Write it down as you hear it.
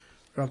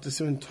We're up to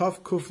Simon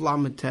Tov Kuf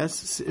Lamed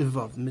Tes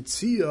Ivav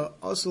Mitzia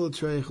also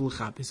L'Treich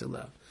L'Chapis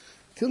Alev.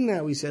 Till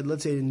now we said,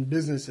 let's say in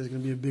business there's going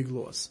to be a big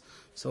loss.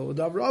 So with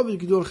Avrav you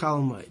could do a Chal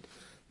Moed.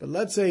 But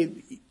let's say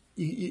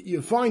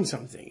you find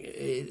something,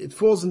 it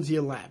falls into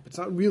your lap. It's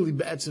not really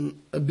bad, it's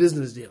a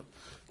business deal.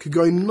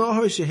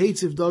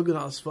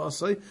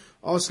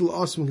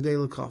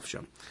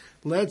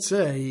 Let's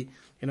say,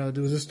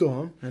 there was a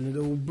storm and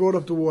it brought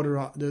up the water,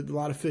 a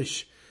lot of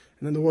fish.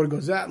 And then the water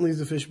goes out and leaves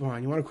the fish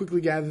behind. You want to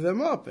quickly gather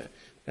them up.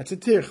 That's a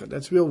tircha.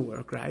 That's real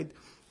work, right?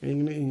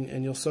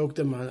 And you'll soak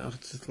them on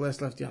the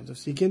last left yom.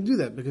 So you can't do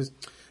that because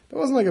that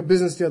wasn't like a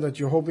business deal that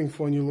you're hoping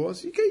for and you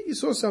lost. You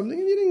saw something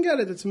and you didn't get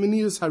it. It's a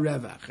meniyas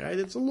harevach, right?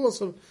 It's a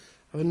loss of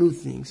a new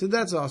thing. So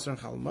that's also in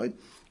Chal Moed.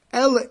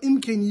 Ela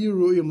imken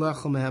yiru yom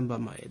lechel mehem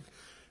b'mayid.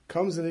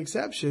 Comes an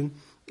exception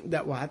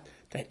that what?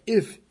 That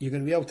if you're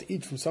going to be able to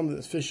eat from some of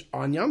this fish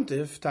on Yom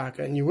Tiv,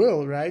 taka, and you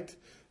will, right?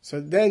 So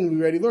then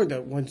we already learned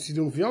that once you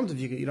do it for Yom Tov,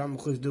 you don't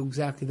have to do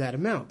exactly that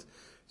amount.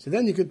 So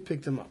then you could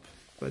pick them up.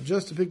 But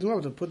just to pick them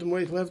up, to put them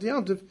away till after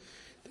Yom Tov,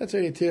 that's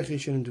a tircha you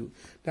shouldn't do.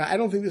 Now, I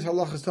don't think this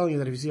halacha is telling you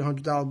that if you see a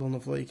 $100 bill on the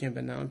floor, you can't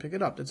bend down and pick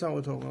it up. That's not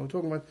what we're talking about. We're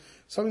talking about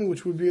something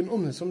which would be an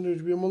umnus, something which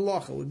would be a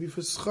malacha, would be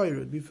for schayr,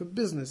 would be for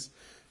business.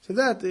 So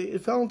that,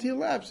 it fell into your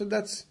lap, so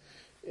that's,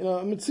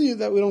 a mitzvah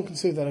that we don't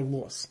consider that a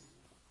loss.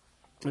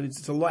 And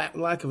it's a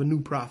lack of a new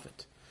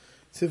profit.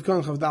 Even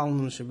though there's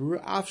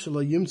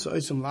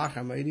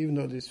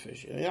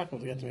fish, you're not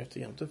going to get them after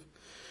Yom Tov.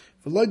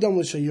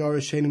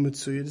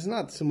 It's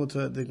not similar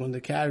to when the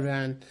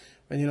caravan,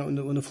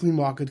 when the flea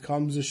market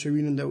comes, the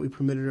sharinan that we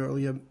permitted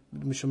earlier,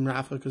 mishum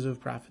rafa, because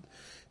of profit.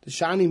 The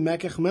shani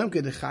mekach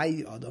memke the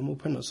chai adam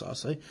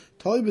upanosasai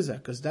tali bezek,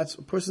 because that's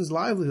a person's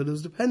livelihood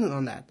is dependent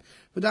on that.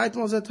 But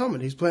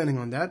he's planning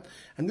on that,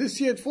 and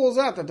this year it falls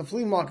out at the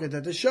flea market,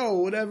 at the show,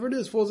 whatever it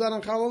is, falls out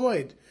on Chal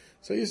Moed.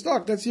 So you're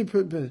stuck. That's your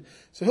purpose.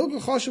 So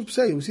Hilchah Chashuv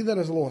Psei, we see that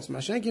as a loss.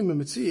 Mashenkim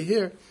Mitzvah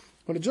here,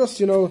 when it's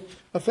just a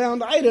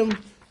found item,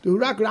 the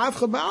Hurak Rav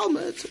Chabal,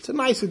 it's a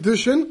nice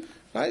addition,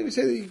 right? We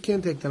say that you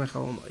can't take that on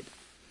Chal Moed.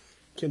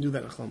 Can't do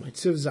that on Chal Moed.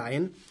 Siv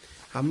Zayin,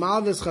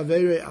 Hamal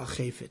V'Schavere Al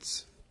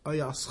Chayfetz,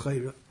 Oyas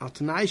Chayra Al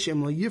Tanai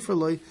Shem Lo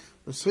Yifreloi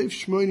L'Seif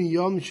Shmoini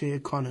Yom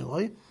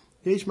Sheyekoneloi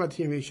Yesh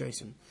Matim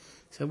Yeshaysim.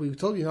 So we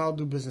told you I'll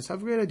do business. I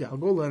have a great idea. I'll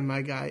go lend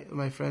my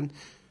friend.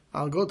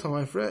 I'll go tell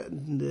my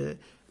friend.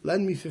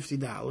 Lend me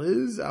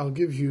 $50, I'll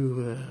give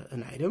you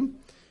an item,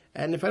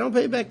 and if I don't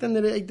pay it back then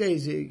in 8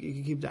 days, you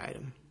can keep the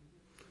item.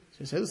 So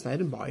I said, listen, I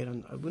didn't buy it,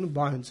 I wouldn't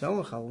buy and sell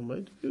a Chal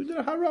Moed. We did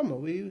a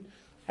harama.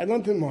 I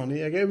lent him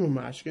money, I gave him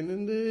a mashkin,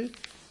 and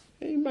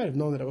he might have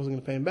known that I wasn't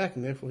going to pay him back,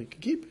 and therefore he could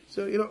keep it.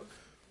 So,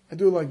 I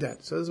do it like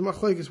that. So there's a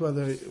machlokes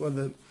whether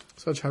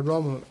such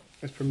harama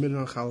is permitted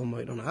on Chal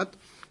Moed or not.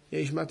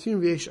 Yesh matim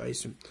v'yesh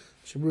aisim.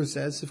 Shabur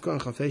says, Sifkan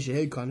chafesh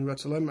yehekan,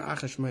 ratzalem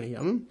achash mani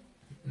yamim.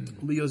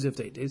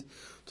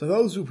 So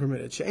those who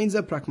permit it,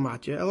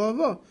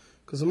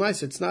 because the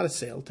mice it's not a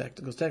sale,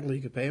 because technically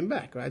you could pay him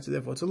back, right? So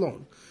therefore it's a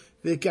loan.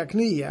 The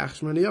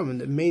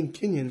main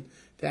kinyan,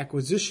 the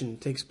acquisition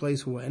takes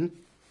place when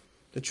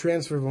the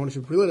transfer of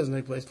ownership really doesn't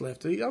take place till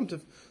after the Yom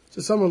Tov.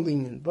 So someone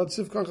lenient, but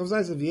Sifkan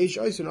Chavzai says the Yesh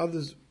Ois and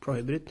others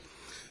prohibit it.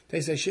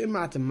 They say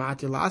Shemat and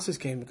Mati Lasses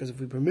came because if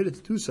we permit it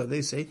to do so,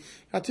 they say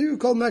Atu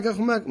called Mekach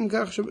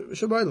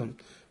Shabaylam.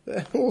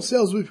 All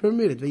sales will be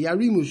permitted. You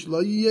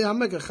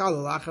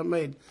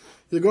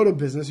go to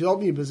business, you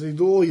open your business, you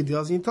do all your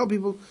deals, and you tell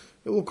people,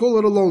 we'll call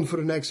it a loan for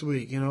the next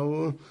week,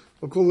 we'll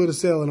call it a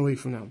sale in a week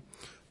from now.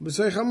 Chaim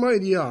says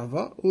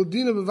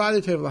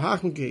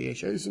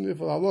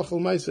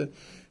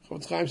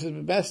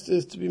the best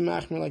is to be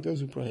machmir like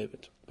those who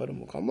prohibit. But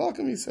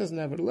he says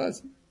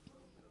nevertheless,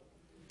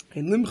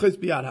 in limchos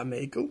biyad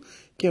hamekel,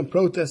 can't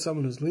protest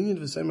someone who's lenient,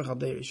 v'semech al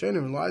dei rishonim,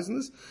 and relies on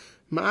this.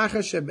 In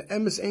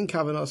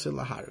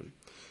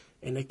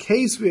a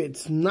case where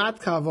it's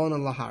not kavana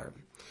laharim,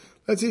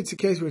 let's say it's a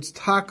case where it's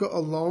taka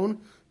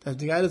alone, that if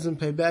the guy doesn't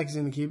pay back, he's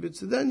going to keep it,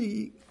 so then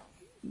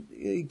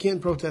you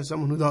can't protest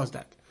someone who does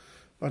that.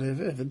 But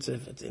if its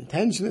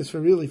intention is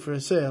for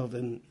a sale,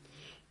 then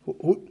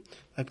who,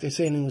 like they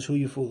say in English, who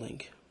you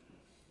fooling?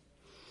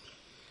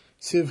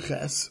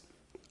 Sivches,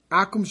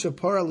 akum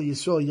shapara li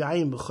Yisrael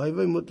yayin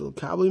b'chayvei mutal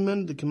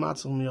kablimen de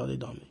kematzal miyadei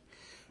dami.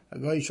 A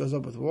guy shows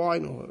up with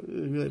wine, or it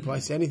really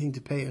applies to anything to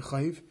pay a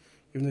chayv,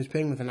 even though he's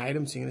paying with an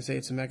item, so you're going to say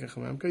it's a mekach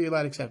chamamka, you're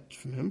allowed to accept it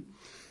from him.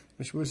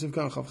 Very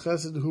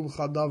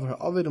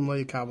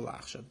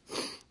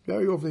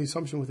often the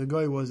assumption with a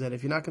guy was that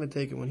if you're not going to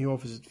take it when he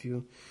offers it to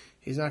you,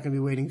 he's not going to be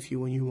waiting for you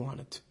when you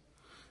want it.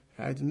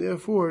 Right? And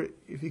therefore,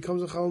 if he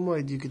comes a Chal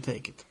Moed, you can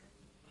take it.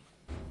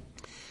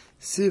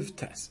 Siv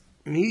tes.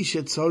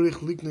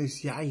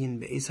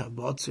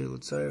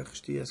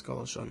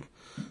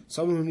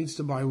 Someone who needs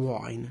to buy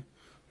wine,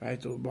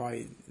 right, or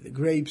buy the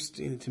grapes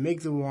to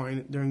make the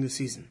wine during the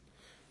season,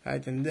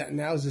 right? And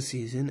now's the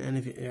season, and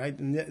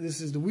and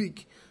this is the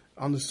week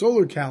on the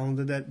solar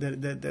calendar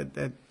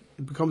that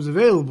it becomes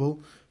available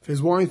for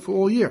his wine for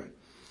all year.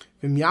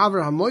 You're not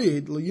going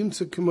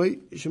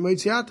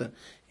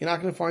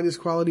to find this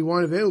quality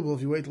wine available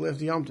if you wait till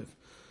after Yom Tov.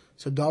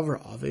 So davar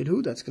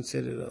avedhu, that's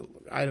considered an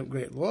item of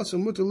great loss.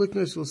 And mutter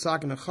liknos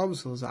l'saken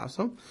achavos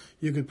l'zavsam,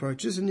 you could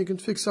purchase and you can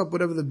fix up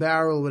whatever the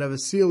barrel, whatever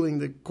sealing,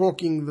 the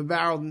corking the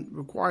barrel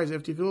requires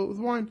after you fill it with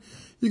wine.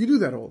 You can do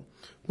that all.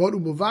 But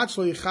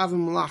ubavachlo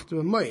yechavim malachta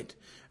b'mayit,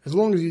 as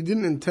long as you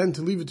didn't intend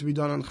to leave it to be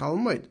done on Chol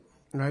Hamoed,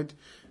 right?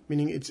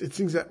 Meaning it's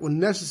things that were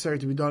necessary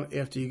to be done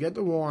after you get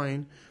the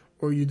wine,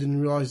 or you didn't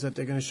realize that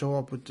they're going to show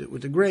up with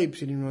the grapes,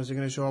 you didn't realize they're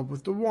going to show up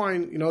with the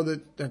wine,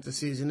 that the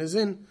season is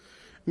in.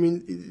 I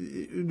mean,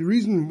 the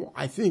reason,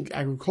 I think,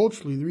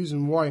 agriculturally, the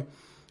reason why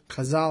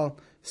Chazal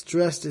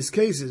stressed this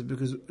case is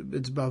because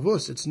it's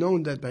bavus. It's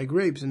known that by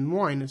grapes and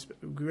wine,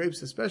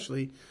 grapes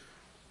especially,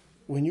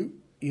 when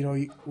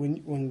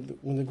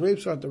when the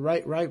grapes are at the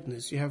right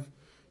ripeness, you have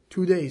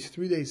 2 days,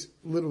 3 days,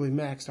 literally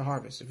max to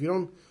harvest. If you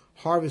don't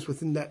harvest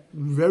within that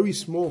very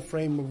small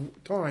frame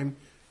of time,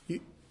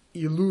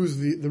 you lose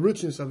the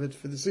richness of it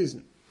for the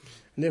season.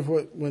 And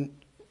therefore, when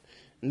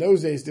in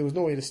those days there was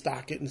no way to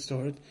stock it and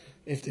store it.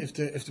 If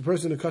the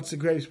person who cuts the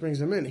grapes brings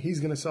them in, he's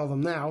going to sell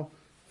them now,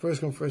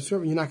 first come first serve,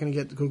 and you're not going to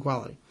get the good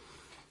quality.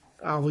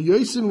 You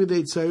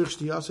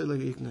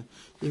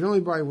can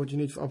only buy what you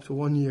need for up to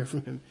 1 year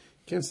from him.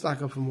 You can't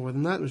stock up for more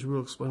than that, which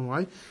we'll explain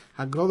why.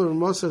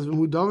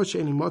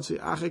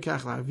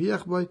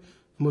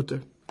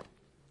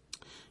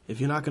 If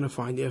you're not going to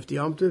find the FD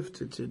Yom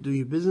Tov to do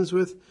your business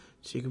with,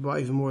 so you can buy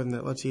even more than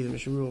that. Let's see, the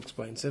Mishnah will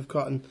explain. Sev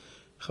Cotton,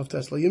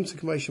 Chavtas La Yimtza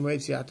K'may Shemay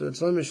Tziata. It's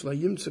La Mishnah La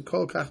Yimtza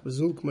Kol Kach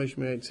Bezul K'may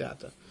Shemay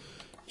Tziata.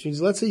 Which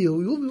means, let's say you'll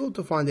be able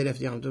to find that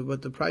FD Yom Tov,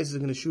 but the prices are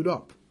going to shoot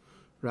up,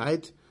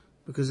 right?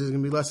 Because there's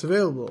going to be less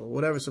available, or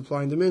whatever,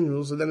 supply and demand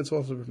rules, so then it's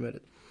also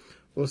permitted.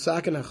 Well,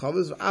 Sakin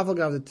HaChavaz,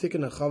 Avagav the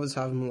Tikkun HaChavaz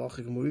have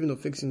Malachim, even though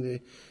fixing the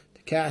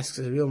casks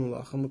is a real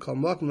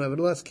Malachim,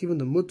 nevertheless, keeping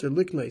the mutter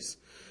liknais.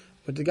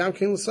 But the Gam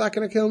King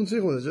Sakin HaKelim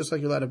Tzichl is just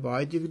like you're allowed to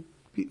buy it, you could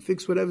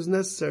fix whatever's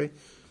necessary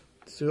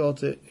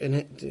to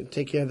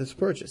take care of this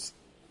purchase.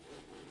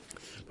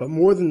 But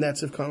more than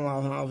that, you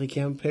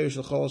can't perish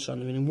the Chol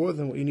Shan, meaning more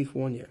than what you need for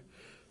 1 year.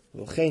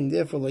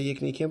 Therefore, you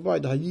can't buy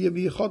the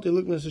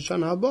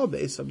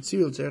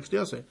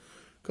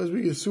because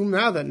we assume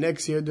now that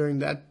next year, during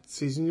that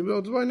season, you'll be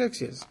able to buy next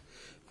year's.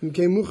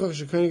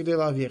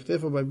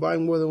 Therefore, by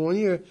buying more than 1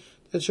 year,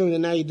 that's showing that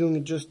now you're doing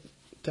it just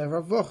to have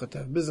ravacha, to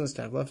have business,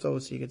 to have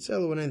leftovers, so you can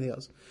sell it or anything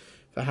else.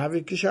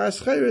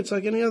 It's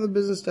like any other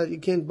business that you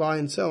can't buy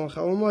and sell on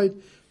Chol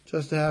Hamoed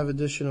just to have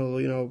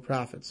additional,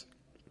 profits.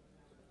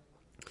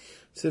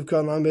 Let's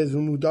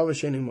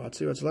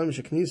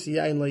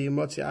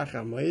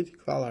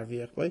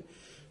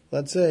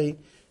say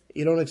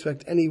you don't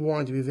expect any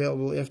wine to be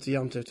available after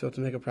Yom Tov to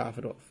make a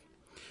profit off.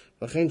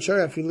 Then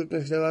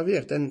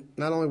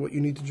not only what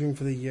you need to drink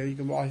for the year, you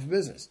can buy for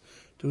business.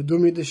 Because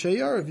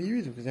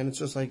then it's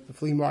just like the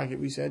flea market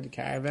we said, the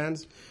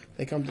caravans,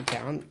 they come to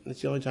town, it's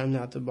the only time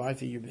not to buy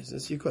for your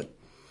business, you could.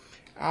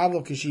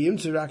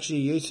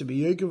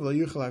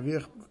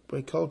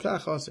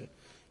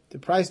 The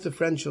price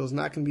differential is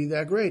not going to be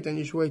that great, then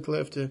you should wait till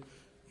after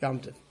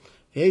Yom Tov.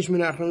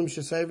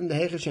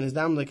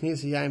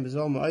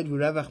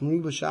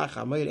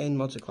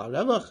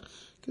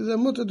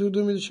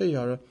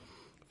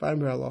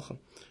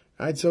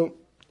 Alright, so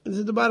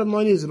the bottom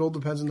line is it all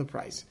depends on the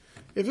price.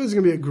 If there's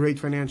going to be a great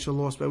financial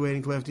loss by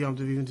waiting till after Yom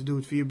Tov even to do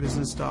it for your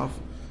business stuff,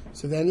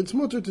 so then it's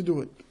mutter to do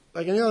it.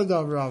 Like any other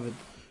davar of it.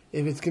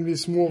 If it's going to be a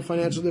small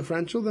financial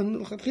differential,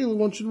 then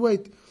one should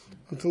wait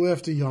until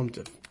after Yom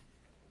Tov.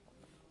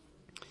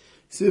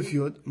 Sif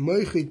Yud,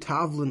 Moichi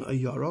Tavlin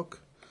Ayarok,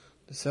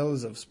 the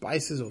sellers of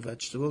spices or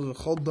vegetables, or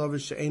Chol Davar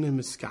She'enim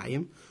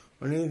Miskayim,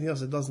 or anything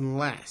else that doesn't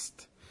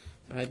last.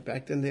 Right?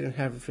 Back then they didn't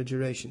have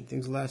refrigeration.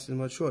 Things lasted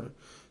much shorter.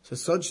 So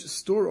such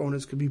store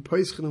owners could be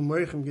Peischin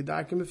U'Moichem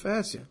Gedakim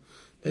Efesia.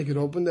 They could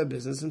open their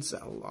business and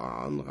sell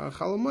on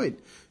Chol Hamoed.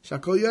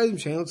 Shakol Yodim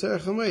She'en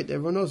Tzarech Hamoed.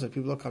 Everyone knows that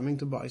people are coming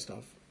to buy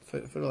stuff for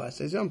the last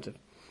day's Yom Tov.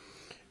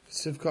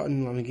 This is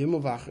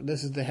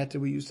the heter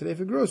we use today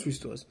for grocery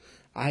stores.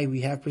 We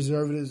have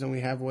preservatives and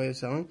we have a way of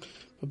selling,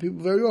 but people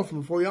very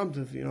often before Yom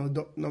Tov,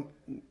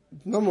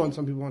 number one,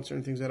 some people want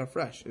certain things that are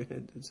fresh.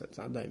 It's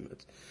not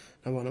diamonds.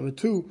 Number one. Number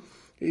two,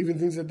 even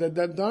things that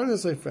aren't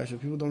necessarily fresh.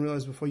 If people don't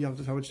realize before Yom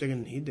Tov how much they're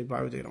going to need, they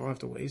buy what they don't have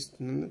to waste,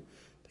 and then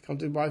they come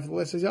to buy for the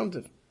last day's Yom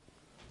Tov.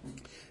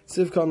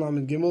 Sivkan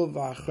Lamed Gimel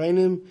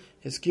V'Achreinim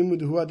Eskimu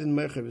Dehuadin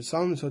Mecher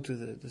B'Salm. So to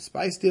the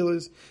spice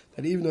dealers,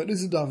 that even though it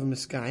is a davar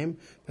miskayim,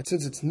 but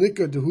since it's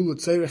nikar Dehulat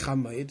Tzarech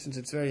Hamoed, since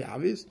it's very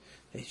obvious,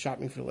 they're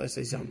shopping for the last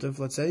day's Yom Tov,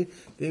 let's say,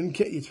 then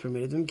it's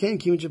permitted. Then can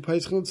Kimich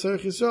Peischel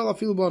Tzarech Yisrael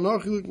Afil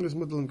Ba'Nar Chiluk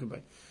Nismudalim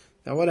Kabay.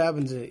 Now what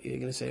happens? You're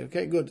going to say,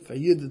 okay, good, for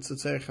Yid it's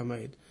Tzarech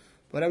Hamoed.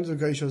 What happens if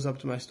a guy shows up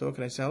to my store?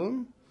 Can I sell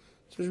him?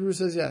 So Shmuel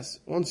says yes.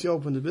 Once you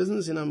open the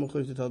business, you're not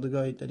mechuyev to tell the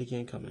guy that he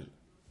can't come in,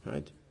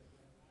 right?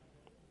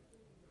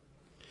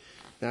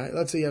 Now,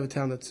 let's say you have a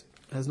town that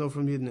has no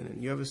from Yidden in it.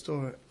 You have a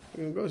store,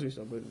 a grocery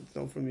store, but it's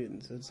no from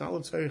Yidden. So it's not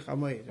L'Tzarech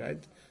Hamoed,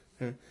 right?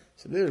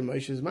 So there,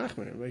 Moshe is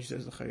machmer. Moshe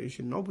says, you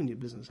shouldn't open your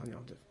business on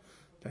Yom Tov.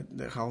 that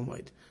the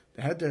Chalamoid.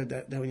 The heter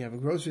that when you have a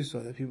grocery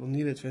store that people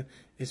need it for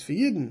is for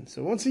Yidden.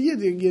 So once a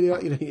Yid,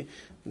 you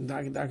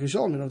Dr.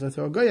 Shalom, you don't have to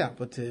throw a guy out.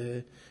 But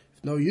if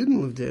no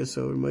Yidden live there,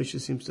 so Moshe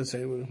seems to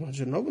say, well, one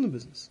shouldn't open the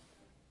business.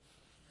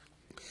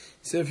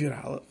 Sefer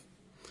Aleph.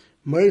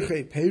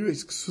 Moichei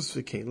Peiris Ksus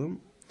V'Kelim.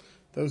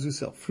 Those who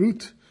sell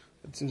fruit.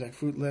 It seems like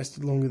fruit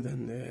lasted longer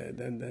than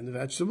the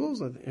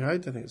vegetables, right? I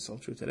think it's still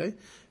true today.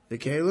 The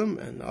kelim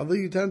and other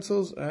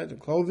utensils, right? The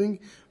clothing.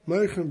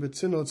 You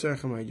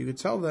could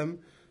sell them,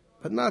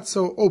 but not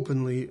so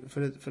openly for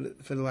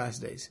the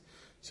last days.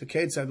 So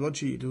Kate said, what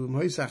should you do? If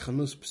you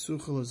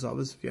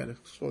had a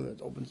store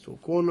that opens to a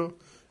corner,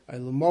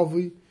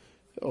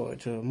 or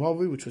to a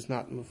mavi, which was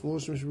not in the floor,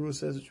 Mr.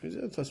 says, which means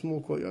it's a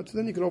small courtyard. So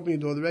then you can open your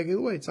door the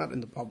regular way. It's not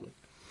in the public.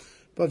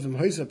 But from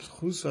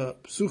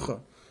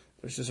Psucha,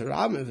 which is a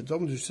ram, if it's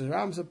open to a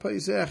ram, it's a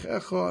paisech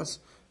echos,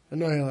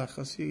 and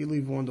nohel. You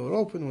leave one door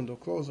open, one door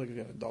closed, like if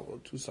you have a double,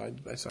 two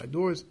side by side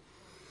doors.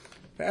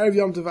 For Erev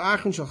Yom Tov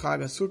Achon shal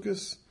Chag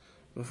HaSukkos,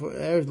 before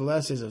Erev the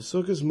last days of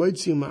Sukkos,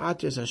 Moitzi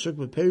Ma'atyas HaShuk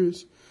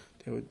B'Perus,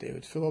 they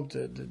would fill up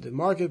the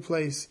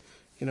marketplace,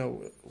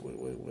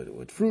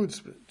 with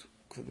fruits, with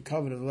the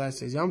cover of the last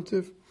days Yom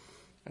Tov.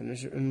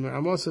 And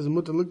Ramah says,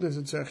 Mutter Luknes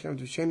and Tzech Yom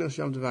Tov Sheni Osh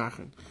Yom Tov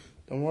Achon.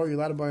 Don't worry, you're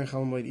allowed to buy in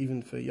Chalamoid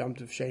even for Yom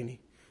Tov Sheni,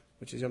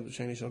 which is Yom Tov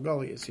Sheni Shal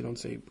Goliath. You don't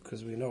say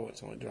because we know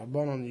it's only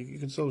Drabanon. You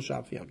can still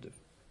shop for Yom Tov.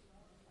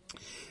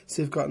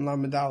 Sivkot and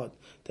Lamadalit.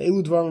 The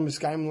Elu Dvarim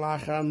Miskayim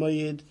Lachar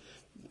Moyed.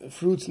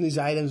 Fruits in these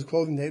items,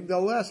 clothing,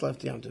 they'll last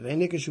left Yom Tov.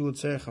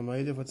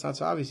 If it's not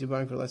so obvious, you're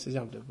buying for less as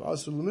Yom Tov. But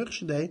also,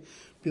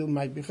 people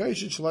might be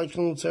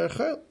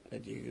chayshit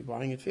that you're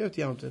buying it for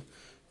Yom Tov.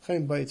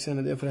 Chayin Bayit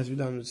Sinna, therefore it has to be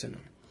done with Sinna.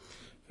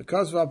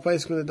 Because of our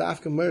place when the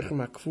Dafka Merchem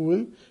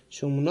HaKfuim,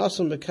 Shul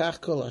Munasam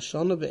Bekach Kol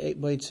Hashana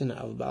Bayit Sinna.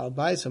 Al Baal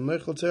Bayis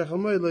HaMerchel Tzerech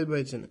HaMoed Lo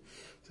Bayit Sinna.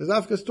 So the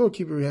Dafka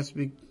storekeeper, he has to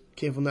be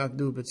careful not to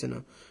do it Bayit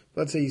Sinna.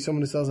 Let's say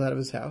someone who sells out of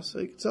his house, so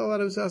he can sell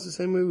out of his house the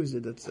same way we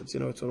did. That's it's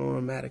an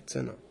automatic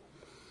Sinna.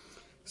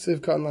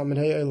 Sivkat and Lamed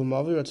Hey Eilu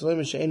Mavi,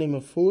 Ratzalem She'enei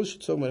Mefulish,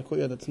 it's talking about a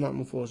courtyard that's not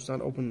Mefulish, it's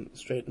not open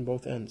straight in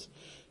both ends.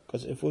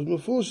 Because if it was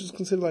Mefulish, it's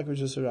considered like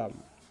Rosh Hashanah.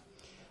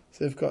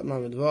 Sivkat and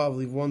Lamed Vav,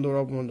 leave one door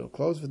open, one door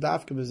closed.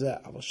 V'dafka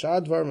B'zeh, Aval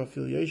Shad Dvar,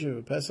 Mafil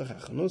Yeshiv, V'Pesach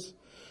HaChanus,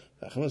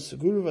 V'Chanus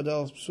Seguru,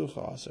 V'Adel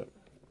Psucha Aser.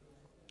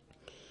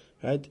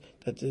 Right?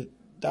 That the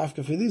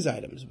Dafka for these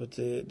items, but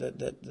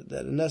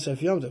that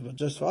Nesef Yom Tov, but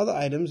just for other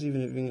items,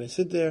 even if you're going to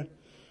sit there,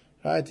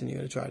 right, and you're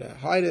going to try to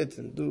hide it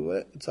and do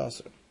it, it's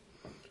Aser.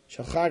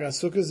 Shalchag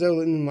HaSukkah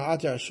Zeh in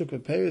Ma'atyar HaShuk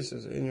B'Peris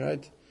is in,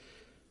 right?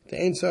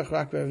 The Ein Tzach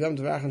Rak B'Erev Yom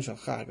Tov Achon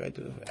Shalchag, right?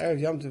 Erev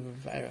Yom Tov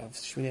of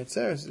Shmini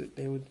Atzeres,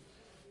 they would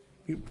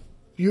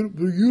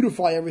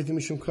beautify everything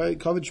Mishum Kavod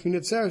Shmini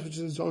Atzeres, which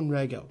is its own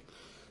regel.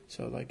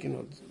 So,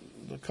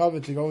 the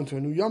covet to go into a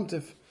new Yom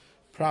Tov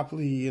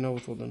properly,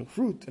 with all the new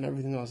fruit and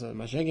everything else.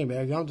 Mashenken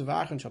B'Erev Yom Tov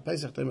Achon Shal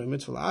Pesach Temei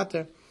Mitzvah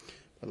La'ater.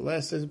 But the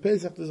last days of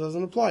Pesach, this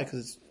doesn't apply because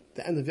it's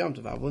the end of Yom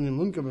Tov. Avonim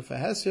Lunker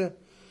B'Fehesya.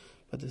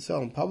 But to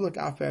sell in public,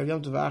 after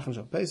Yom Tov Achon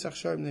Shal Pesach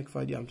Sharp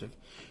Nikvad Yom Tov.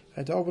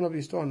 And to open up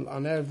your store on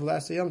Erev the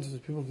last day Yom Tov, so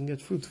people can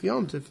get fruit for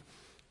Yom Tov,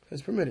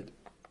 is permitted.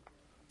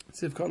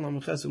 Don't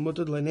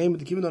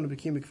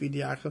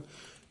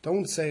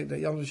say that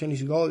Yom Tov Sheni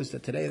Shigol is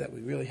that today that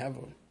we really have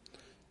a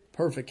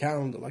perfect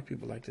calendar, like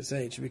people like to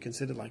say. It should be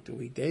considered like the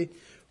weekday.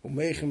 That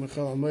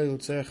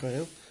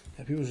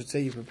people should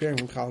say you're preparing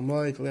from Chal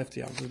Moed to left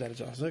Yom Tov. That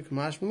is also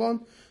Kamash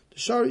Malon. The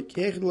Shari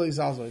Kiechad Lo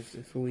Yizalzel.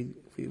 If we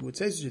would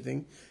say such a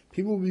thing,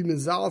 people would be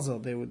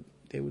mezalzel. They would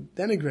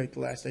denigrate the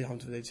last day Yom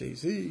Tov. They'd say, you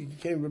see, you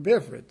can't even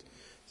prepare for it.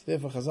 So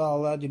therefore, Chazal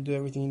allowed you to do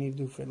everything you need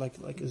to do for it,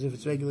 like as if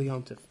it's regular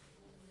Yom Tov.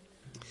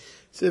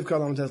 Siv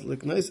Kalam Tes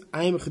Liknais.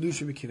 I am a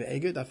Chedusha B'Kiva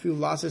Eged. I feel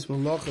Lasis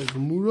Malacha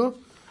Gemura.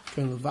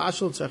 Can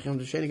Levashel Tzach Yom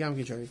Tov Sheni Gam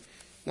Kichari.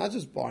 Not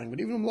just buying, but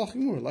even Malacha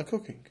Gemura, like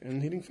cooking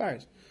and heating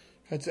fires.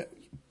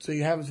 So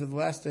you have it for the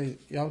last day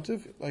Yom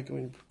Tov, like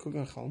when you cook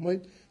on Chal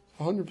Moed,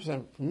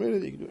 100%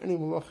 permitted. You can do any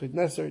Malacha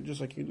necessary, just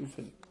like you do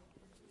for the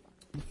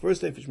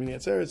first day for Shmini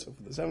Atzeres, or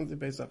for the 7th day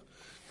Pesach,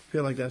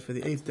 prepare like that for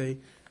the 8th day,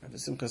 and for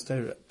Simchas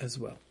Torah as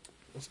well.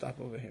 We'll stop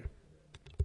over here.